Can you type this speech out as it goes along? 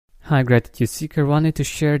Hi, Gratitude Seeker. Wanted to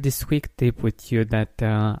share this quick tip with you that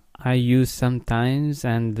I use sometimes,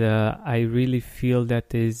 and I really feel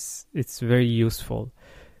that it's very useful.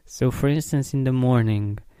 So, for instance, in the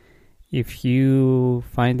morning, if you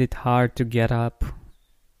find it hard to get up,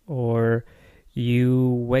 or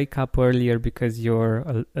you wake up earlier because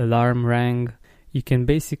your alarm rang, you can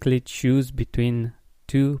basically choose between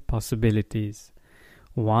two possibilities.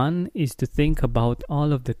 One is to think about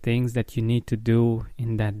all of the things that you need to do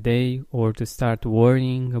in that day, or to start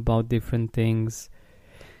worrying about different things,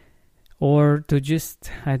 or to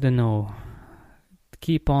just, I don't know,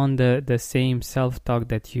 keep on the same self-talk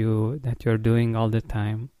that you're doing all the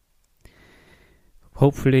time.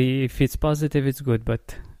 Hopefully, if it's positive, it's good,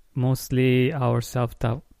 but mostly our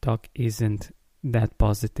self-talk isn't that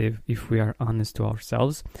positive if we are honest to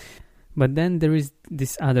ourselves. But then there is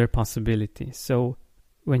this other possibility. So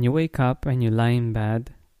when you wake up and you lie in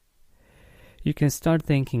bed, you can start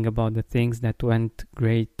thinking about the things that went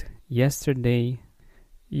great yesterday.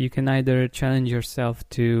 You can either challenge yourself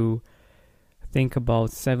to think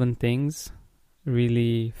about 7 things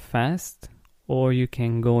really fast, or you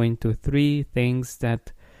can go into 3 things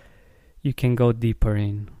that you can go deeper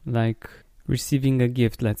in, like receiving a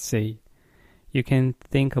gift, let's say. You can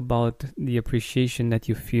think about the appreciation that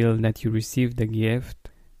you feel that you received the gift.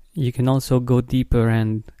 You can also go deeper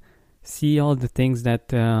and see all the things that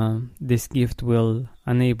this gift will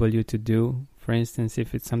enable you to do. For instance,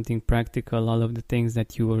 if it's something practical, all of the things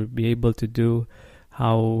that you will be able to do,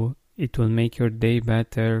 how it will make your day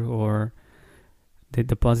better, or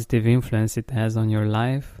the positive influence it has on your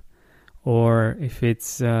life. Or if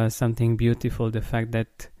it's something beautiful, the fact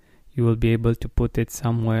that you will be able to put it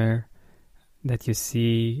somewhere that you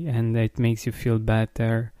see and it makes you feel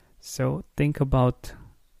better. So think about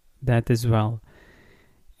that as well.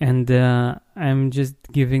 And I'm just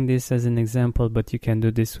giving this as an example, but you can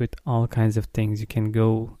do this with all kinds of things. You can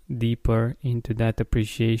go deeper into that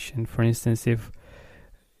appreciation. For instance, if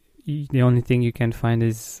the only thing you can find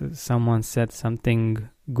is someone said something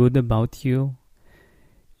good about you,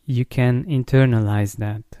 you can internalize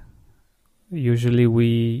that. Usually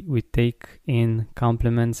we take in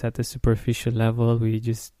compliments at a superficial level. We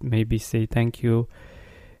just maybe say thank you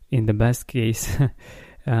in the best case.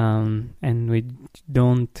 And we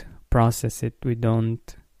don't process it, we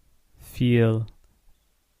don't feel,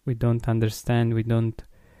 we don't understand, we don't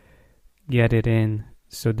get it in,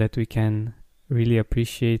 so that we can really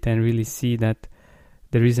appreciate and really see that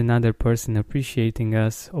there is another person appreciating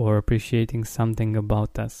us or appreciating something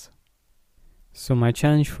about us. So my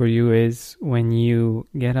challenge for you is, when you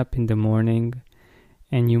get up in the morning,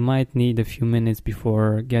 and you might need a few minutes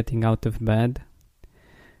before getting out of bed,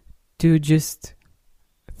 to just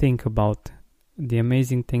think about the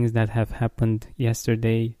amazing things that have happened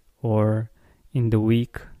yesterday or in the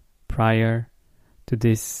week prior to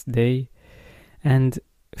this day, and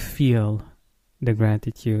feel the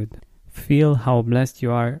gratitude. Feel how blessed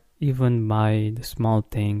you are even by the small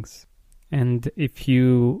things. And if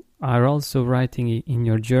you are also writing in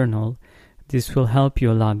your journal, this will help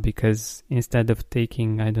you a lot, because instead of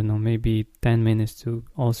taking, I don't know, maybe 10 minutes to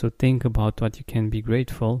also think about what you can be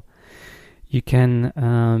grateful, you can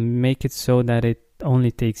make it so that it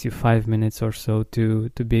only takes you 5 minutes or so to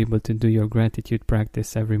be able to do your gratitude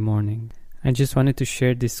practice every morning. I just wanted to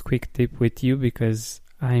share this quick tip with you because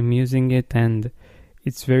I'm using it and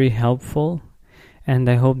it's very helpful. And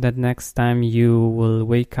I hope that next time you will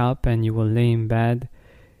wake up and you will lay in bed,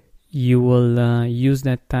 you will use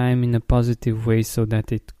that time in a positive way, so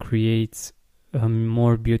that it creates a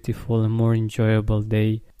more beautiful, a more enjoyable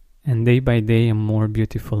day, and day by day a more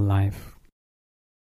beautiful life.